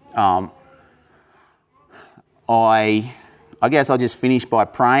 I guess I'll just finish by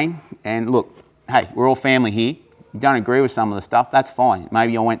praying. And look, hey, we're all family here. You don't agree with some of the stuff, that's fine.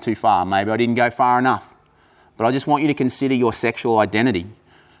 Maybe I went too far. Maybe I didn't go far enough. But I just want you to consider your sexual identity,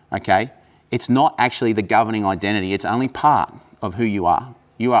 okay? It's not actually the governing identity. It's only part of who you are.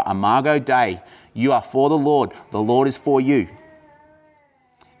 You are imago Dei. You are for the Lord. The Lord is for you.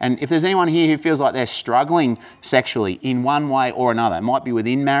 And if there's anyone here who feels like they're struggling sexually in one way or another, it might be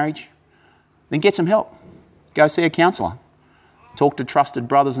within marriage, then get some help. Go see a counsellor. Talk to trusted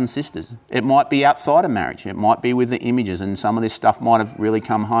brothers and sisters. It might be outside of marriage. It might be with the images, and some of this stuff might have really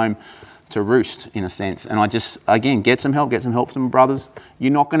come home to roost in a sense. And I just, again, get some help from brothers.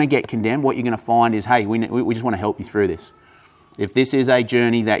 You're not going to get condemned. What you're going to find is, hey, we just want to help you through this. If this is a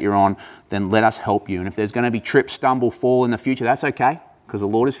journey that you're on, then let us help you. And if there's going to be trip, stumble, fall in the future, that's okay, because the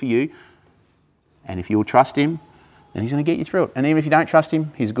Lord is for you. And if you will trust Him, then He's going to get you through it. And even if you don't trust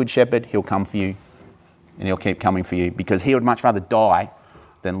Him, He's a good shepherd. He'll come for you. And He'll keep coming for you, because He would much rather die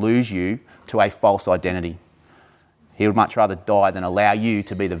than lose you to a false identity. He would much rather die than allow you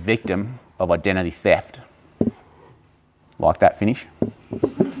to be the victim of identity theft. Like that finish?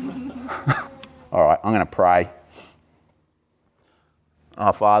 All right, I'm going to pray.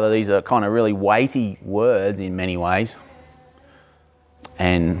 Oh, Father, these are kind of really weighty words in many ways.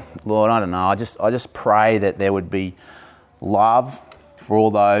 And Lord, I don't know, I just pray that there would be love for all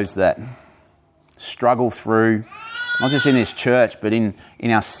those that struggle through, not just in this church, but in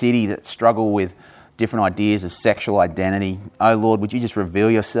our city, that struggle with different ideas of sexual identity. Oh Lord, would you just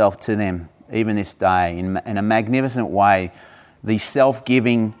reveal yourself to them even this day in a magnificent way the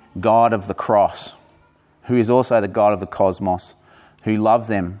self-giving God of the cross, who is also the God of the cosmos, who loves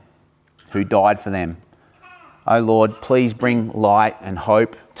them, who died for them. Oh Lord, please bring light and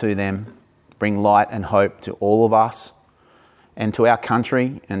hope to them. Bring light and hope to all of us and to our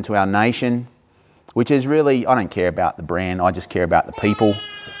country and to our nation, which is really, I don't care about the brand, I just care about the people,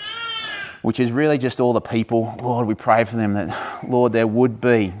 which is really just all the people. Lord, we pray for them that, Lord, there would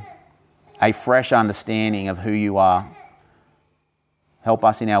be a fresh understanding of who you are. Help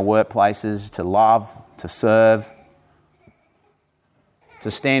us in our workplaces to love, to serve, to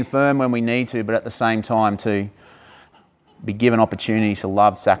stand firm when we need to, but at the same time to be given opportunities to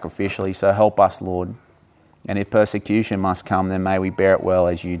love sacrificially. So help us, Lord. And if persecution must come, then may we bear it well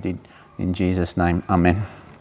as you did. In Jesus' name, amen.